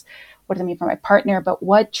boss? What does it mean for my partner? But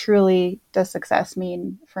what truly does success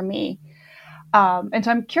mean for me? And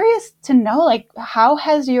so I'm curious to know, like, how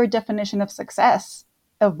has your definition of success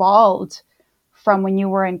evolved from when you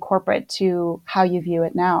were in corporate to how you view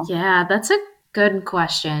it now? Yeah, that's a good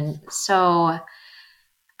question. So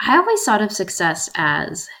I always thought of success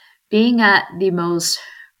as being at the most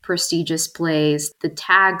prestigious place. The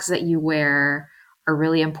tags that you wear are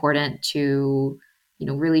really important to,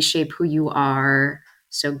 really shape who you are.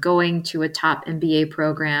 So going to a top MBA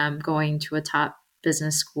program, going to a top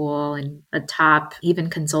business school and a top even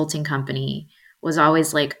consulting company was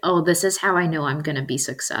always like, oh, this is how I know I'm going to be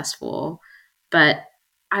successful. But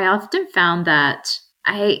I often found that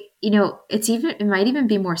it might even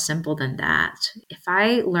be more simple than that. If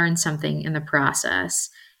I learned something in the process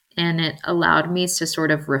and it allowed me to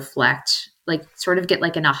sort of reflect, like sort of get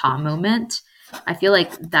like an aha moment, I feel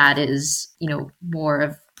like that is, more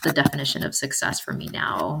of the definition of success for me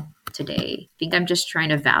now today. I think I'm just trying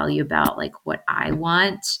to value about like what I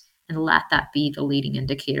want and let that be the leading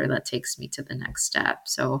indicator that takes me to the next step.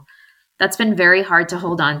 So that's been very hard to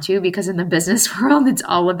hold on to because in the business world, it's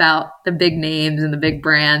all about the big names and the big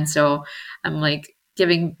brands. So I'm like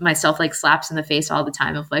giving myself like slaps in the face all the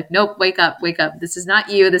time of like, nope, wake up. This is not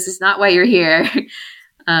you. This is not why you're here.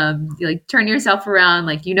 Like turn yourself around,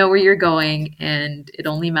 like, where you're going. And it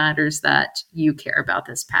only matters that you care about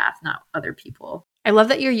this path, not other people. I love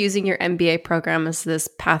that you're using your MBA program as this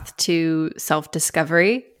path to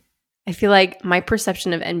self-discovery. I feel like my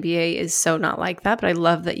perception of MBA is so not like that, but I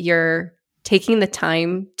love that you're taking the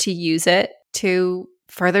time to use it to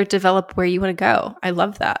further develop where you want to go. I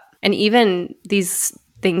love that. And even these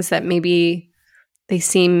things that maybe they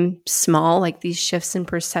seem small, like these shifts in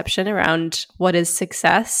perception around what is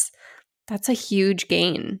success, that's a huge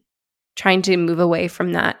gain. Trying to move away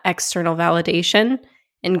from that external validation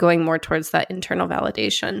and going more towards that internal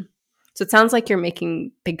validation. So it sounds like you're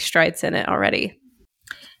making big strides in it already.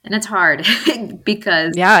 And it's hard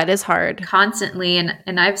because it is hard. Constantly,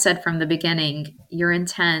 and I've said from the beginning, your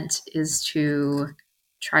intent is to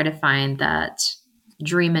try to find that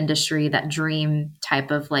dream industry, that dream type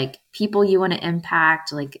of like people you want to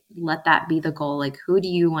impact, like let that be the goal. Like who do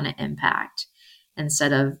you want to impact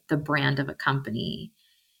instead of the brand of a company?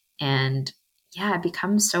 And it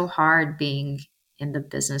becomes so hard being in the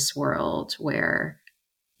business world where,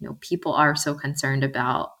 people are so concerned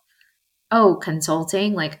about oh,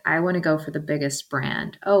 consulting, like I want to go for the biggest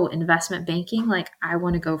brand. Oh, investment banking, like I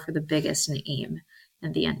want to go for the biggest name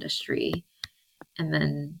in the industry. And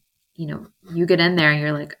then, you get in there and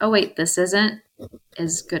you're like, oh, wait, this isn't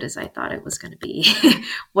as good as I thought it was going to be.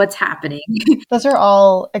 What's happening? Those are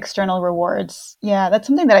all external rewards. Yeah, that's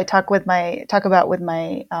something that I talk about with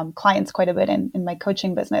my clients quite a bit in my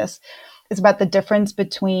coaching business. Is about the difference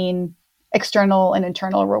between external and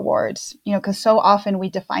internal rewards. Because so often we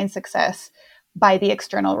define success by the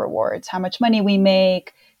external rewards, how much money we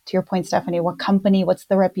make. To your point, Stephanie, what company, what's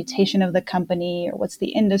the reputation of the company, or what's the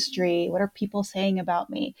industry? What are people saying about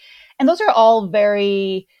me? And those are all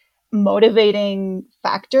very motivating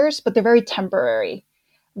factors, but they're very temporary.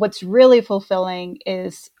 What's really fulfilling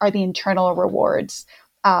are the internal rewards.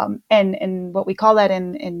 And what we call that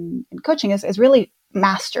in coaching is really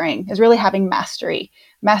mastering, is really having mastery.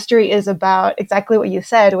 Mastery is about exactly what you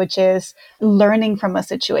said, which is learning from a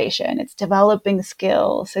situation. It's developing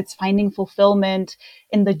skills. It's finding fulfillment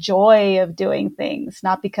in the joy of doing things,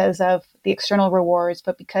 not because of the external rewards,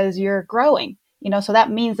 but because you're growing. So that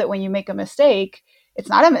means that when you make a mistake, it's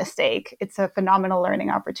not a mistake. It's a phenomenal learning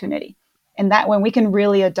opportunity. And that when we can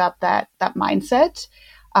really adopt that mindset,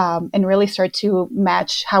 and really start to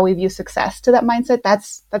match how we view success to that mindset,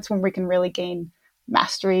 that's when we can really gain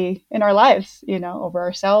mastery in our lives, over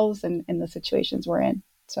ourselves and in the situations we're in.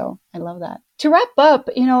 So I love that. To wrap up,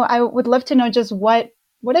 I would love to know just what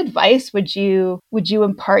advice would you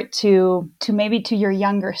impart to maybe to your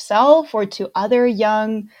younger self or to other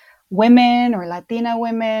young women or Latina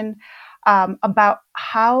women, about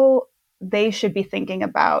how they should be thinking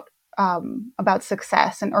about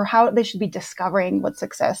success or how they should be discovering what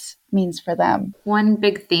success means for them. One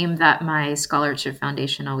big theme that my scholarship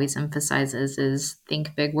foundation always emphasizes is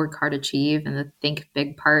think big, work hard, achieve. And the think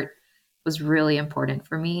big part was really important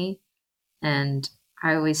for me. And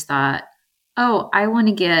I always thought, oh, I want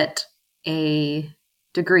to get a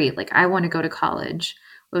degree. Like I want to go to college.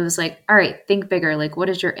 It was like, all right, think bigger. Like what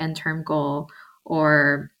is your end term goal?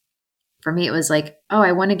 Or for me, it was like, oh,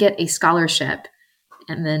 I want to get a scholarship.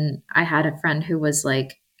 And then I had a friend who was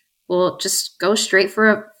like, well, just go straight for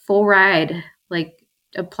a full ride, like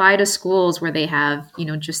apply to schools where they have,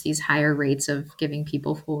 just these higher rates of giving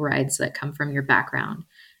people full rides that come from your background. And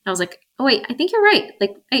I was like, oh, wait, I think you're right.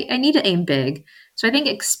 Like I need to aim big. So I think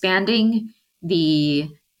expanding the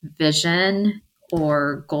vision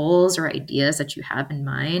or goals or ideas that you have in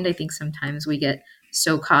mind, I think sometimes we get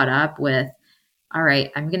so caught up with, all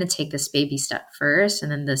right, I'm going to take this baby step first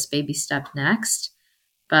and then this baby step next.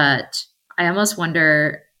 But I almost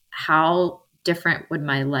wonder how different would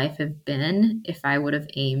my life have been if I would have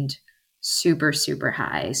aimed super, super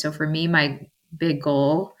high. So for me, my big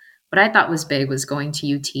goal, what I thought was big was going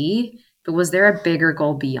to UT, but was there a bigger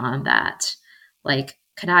goal beyond that? Like,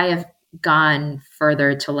 could I have gone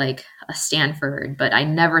further to like a Stanford, but I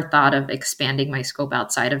never thought of expanding my scope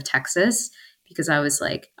outside of Texas because I was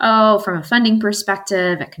like, oh, from a funding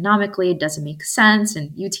perspective, economically, it doesn't make sense.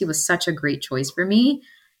 And UT was such a great choice for me.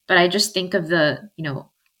 But I just think of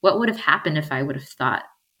what would have happened if I would have thought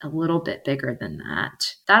a little bit bigger than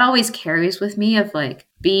that. That always carries with me of like,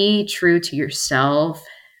 be true to yourself,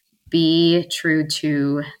 be true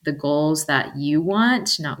to the goals that you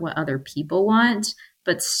want, not what other people want,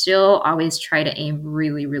 but still always try to aim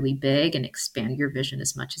really, really big and expand your vision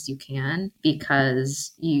as much as you can,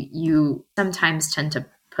 because you sometimes tend to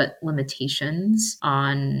put limitations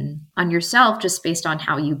on yourself just based on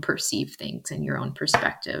how you perceive things in your own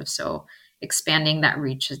perspective. So expanding that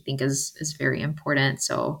reach, I think, is very important.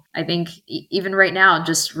 So I think even right now,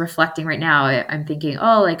 just reflecting right now, I'm thinking,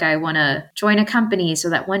 oh, like I want to join a company so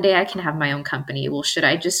that one day I can have my own company. Well, should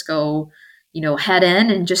I just go, head in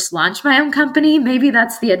and just launch my own company? Maybe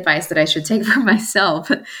that's the advice that I should take for myself.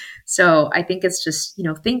 So I think it's just,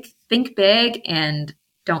 think big and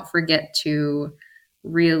don't forget to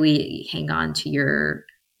really hang on to your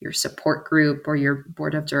support group or your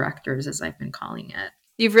board of directors, as I've been calling it.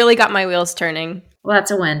 You've really got my wheels turning. Well,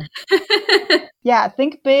 that's a win. Yeah,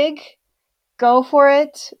 think big, go for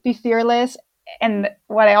it, be fearless. And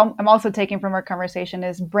what I'm also taking from our conversation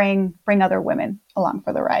is bring other women along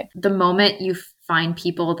for the ride. The moment you find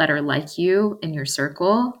people that are like you in your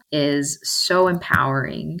circle is so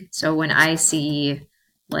empowering. So when I see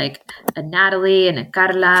like a Natalie and a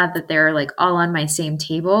Carla, that they're like all on my same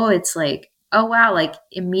table, it's like, oh wow, like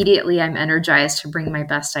immediately I'm energized to bring my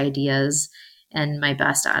best ideas and my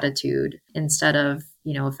best attitude instead of,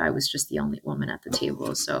 if I was just the only woman at the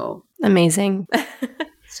table. So amazing.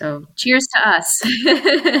 So cheers to us.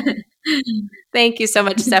 Thank you so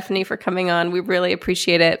much, Stephanie, for coming on. We really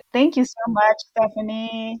appreciate it. Thank you so much,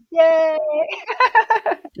 Stephanie. Yay!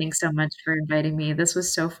 Thanks so much for inviting me. This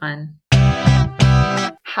was so fun.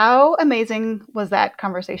 How amazing was that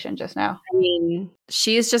conversation just now? I mean,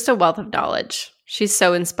 she is just a wealth of knowledge. She's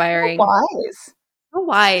so inspiring. So wise. So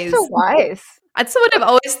wise. So wise. That's what I've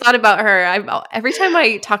always thought about her. Every time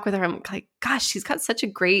I talk with her, I'm like, gosh, she's got such a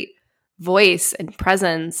great voice and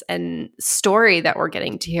presence and story that we're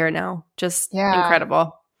getting to hear now. Just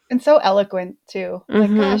incredible. And so eloquent too.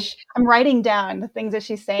 Like, gosh, I'm writing down the things that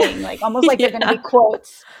she's saying, like almost like they're going to be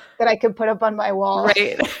quotes that I could put up on my wall.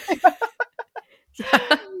 Right.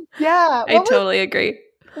 Yeah. I totally agree.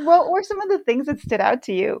 What were some of the things that stood out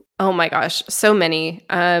to you? Oh my gosh, so many.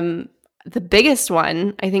 The biggest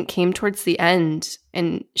one, I think, came towards the end.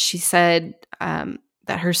 And she said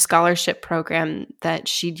that her scholarship program that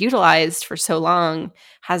she'd utilized for so long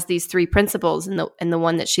has these 3 principles. And the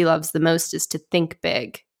one that she loves the most is to think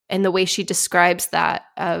big. And the way she describes that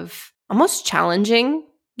of almost challenging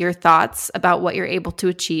your thoughts about what you're able to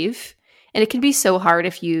achieve. And it can be so hard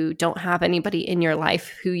if you don't have anybody in your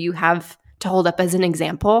life who you have to hold up as an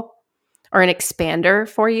example or an expander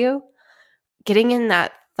for you. Getting in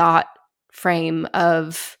that thought frame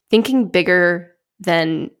of thinking bigger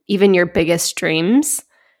than even your biggest dreams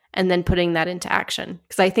and then putting that into action.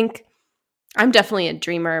 Because I think I'm definitely a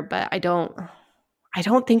dreamer, but I don't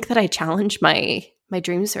think that I challenge my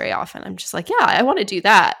dreams very often. I'm just like, yeah, I want to do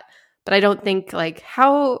that. But I don't think like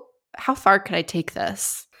how far could I take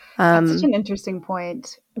this? That's such an interesting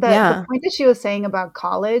point. The point that she was saying about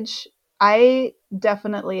college, I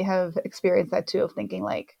definitely have experienced that too, of thinking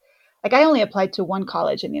like I only applied to one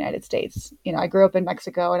college in the United States. You know, I grew up in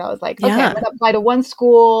Mexico and I was like, okay, I'm going to apply to one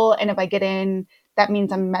school. And if I get in, that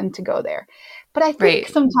means I'm meant to go there. But I think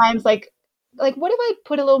sometimes like what if I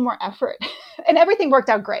put a little more effort? And everything worked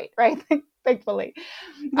out great, right? Thankfully.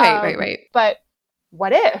 Right. But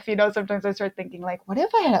what if, sometimes I start thinking like, what if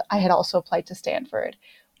I had also applied to Stanford?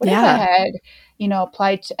 What if I had,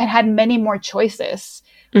 applied and had many more choices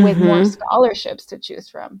with more scholarships to choose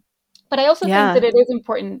from? But I also think that it is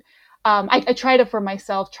important. I try to, for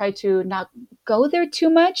myself, try to not go there too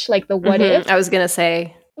much, like the what if. I was going to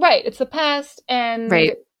say. Right. It's the past. And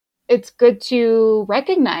it's good to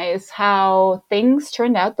recognize how things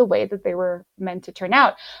turned out the way that they were meant to turn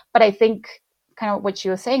out. But I think kind of what she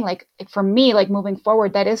was saying, like for me, like moving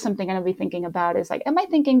forward, that is something I'm going to be thinking about is like, am I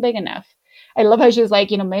thinking big enough? I love how she was like,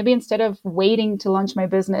 maybe instead of waiting to launch my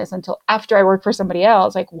business until after I work for somebody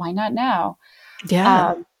else, like, why not now?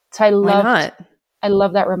 Yeah. So I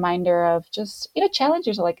love that reminder of just, challenge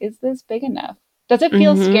yourself. Like, is this big enough? Does it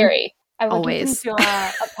feel scary? I was Always. listening to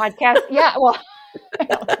a podcast. Yeah, well, I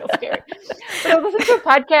know it feels scary. But I was listening to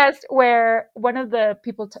a podcast where one of the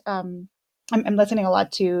people, I'm listening a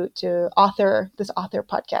lot to this author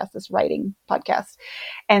podcast, this writing podcast.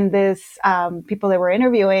 And this people they were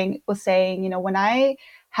interviewing was saying, when I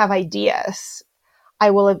have ideas,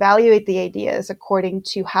 I will evaluate the ideas according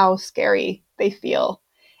to how scary they feel.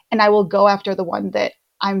 And I will go after the one that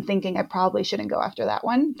I'm thinking I probably shouldn't go after that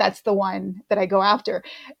one. That's the one that I go after.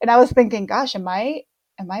 And I was thinking, gosh, am I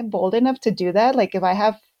bold enough to do that? Like if I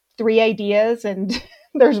have 3 ideas and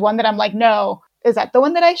there's one that I'm like, no, is that the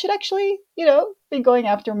one that I should actually, be going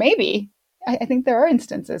after? Maybe. I think there are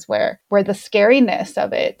instances where the scariness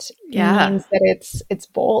of it means that it's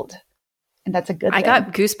bold. And that's a good thing. I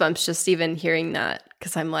got goosebumps just even hearing that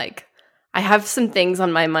because I'm like, I have some things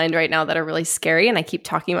on my mind right now that are really scary and I keep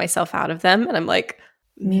talking myself out of them. And I'm like,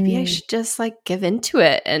 maybe I should just like give into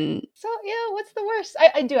it. And so, what's the worst?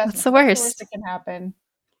 I do ask. What's the worst that can happen?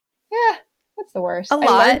 Yeah. What's the worst? A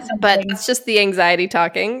lot, but it's just the anxiety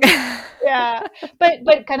talking. Yeah.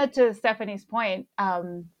 But kind of to Stephanie's point,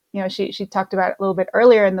 she talked about a little bit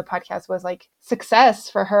earlier in the podcast was like success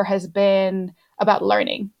for her has been about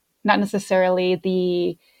learning, not necessarily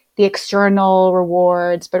the external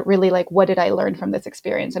rewards, but really like, what did I learn from this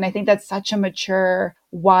experience? And I think that's such a mature,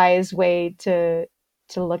 wise way to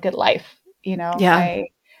look at life. Yeah.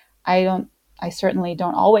 I certainly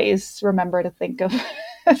don't always remember to think of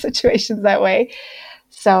situations that way.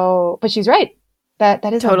 So, but she's right. That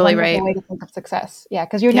is totally a wonderful way to think of success. Yeah.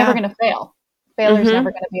 Cause you're never going to fail. Failure is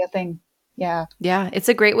never going to be a thing. Yeah. Yeah. It's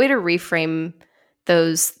a great way to reframe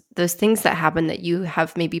those things that happen that you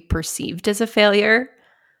have maybe perceived as a failure.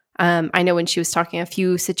 I know when she was talking, a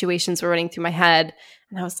few situations were running through my head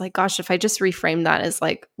and I was like, gosh, if I just reframe that as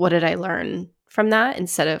like, what did I learn from that?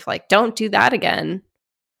 Instead of like, don't do that again.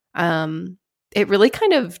 It really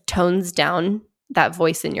kind of tones down that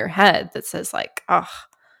voice in your head that says like, oh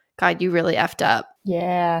God, you really effed up.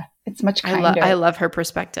 Yeah. It's much kinder. I love her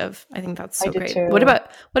perspective. I think that's so great. Too. What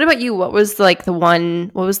about you? What was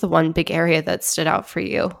the one big area that stood out for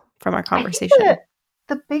you from our conversation?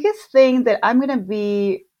 The biggest thing that I'm going to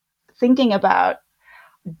be thinking about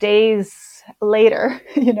days later,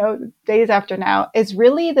 days after now, is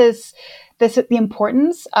really the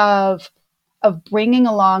importance of bringing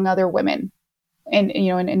along other women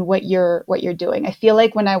in what you're doing. I feel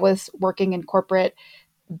like when I was working in corporate,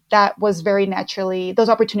 that was those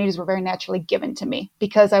opportunities were very naturally given to me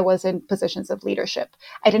because I was in positions of leadership.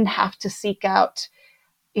 I didn't have to seek out,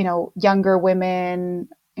 younger women,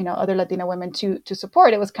 other Latina women to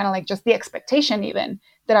support. It was kind of like just the expectation even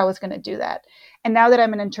that I was going to do that. And now that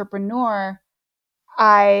I'm an entrepreneur,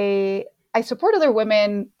 I support other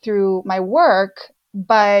women through my work,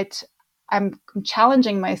 but I'm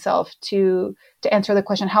challenging myself to answer the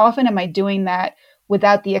question, how often am I doing that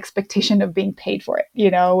without the expectation of being paid for it,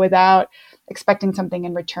 without expecting something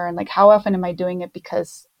in return? Like, how often am I doing it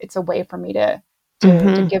because it's a way for me to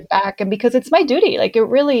give back and because it's my duty? Like,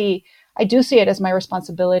 I do see it as my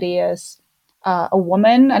responsibility as a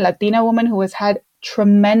woman, a Latina woman who has had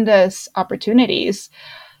tremendous opportunities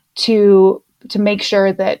to make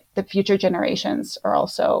sure that the future generations are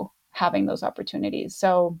also having those opportunities.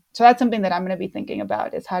 So that's something that I'm going to be thinking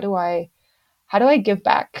about, is how do I give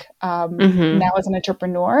back now as an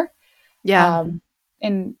entrepreneur? Yeah.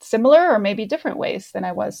 In similar or maybe different ways than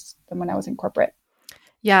when I was in corporate.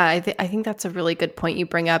 Yeah, I think that's a really good point you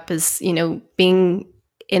bring up is, being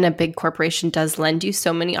in a big corporation does lend you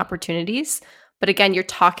so many opportunities. But again, you're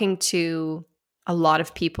talking to a lot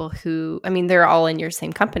of people who, they're all in your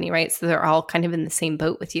same company, right? So they're all kind of in the same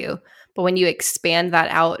boat with you. But when you expand that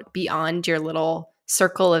out beyond your little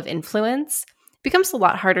circle of influence, it becomes a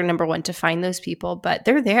lot harder, number one, to find those people, but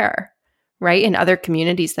they're there, right? In other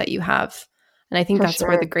communities that you have. And I think that's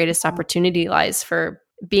where the greatest opportunity lies for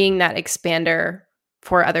being that expander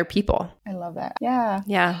for other people. I love that. Yeah.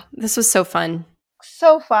 Yeah. This was so fun.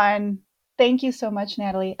 So fun. Thank you so much,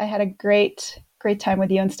 Natalie. I had a great time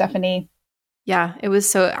with you and Stephanie. Yeah, it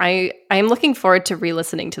was I am looking forward to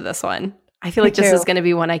re-listening to this one. I feel like this is going to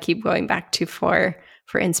be one I keep going back to for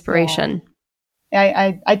inspiration.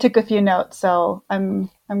 Yeah. I took a few notes, so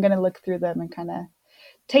I'm going to look through them and kind of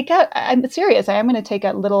take out. I'm serious. I am going to take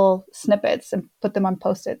out little snippets and put them on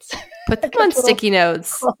Post-its. Put them on sticky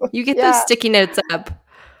notes. You get those sticky notes up.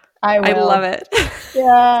 I will. I love it.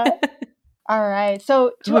 Yeah. All right.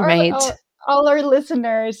 So to all our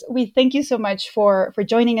listeners, we thank you so much for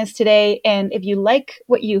joining us today. And if you like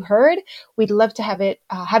what you heard, we'd love to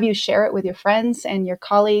have you share it with your friends and your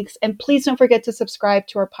colleagues. And please don't forget to subscribe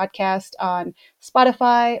to our podcast on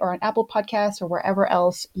Spotify or on Apple Podcasts or wherever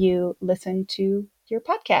else you listen to your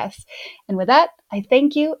podcasts. And with that, I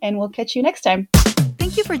thank you and we'll catch you next time.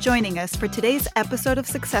 Thank you for joining us for today's episode of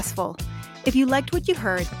Successful. If you liked what you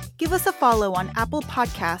heard, give us a follow on Apple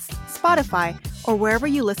Podcasts, Spotify, or wherever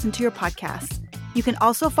you listen to your podcasts. You can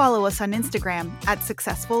also follow us on Instagram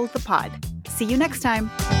 @SuccessfulThePod. See you next time.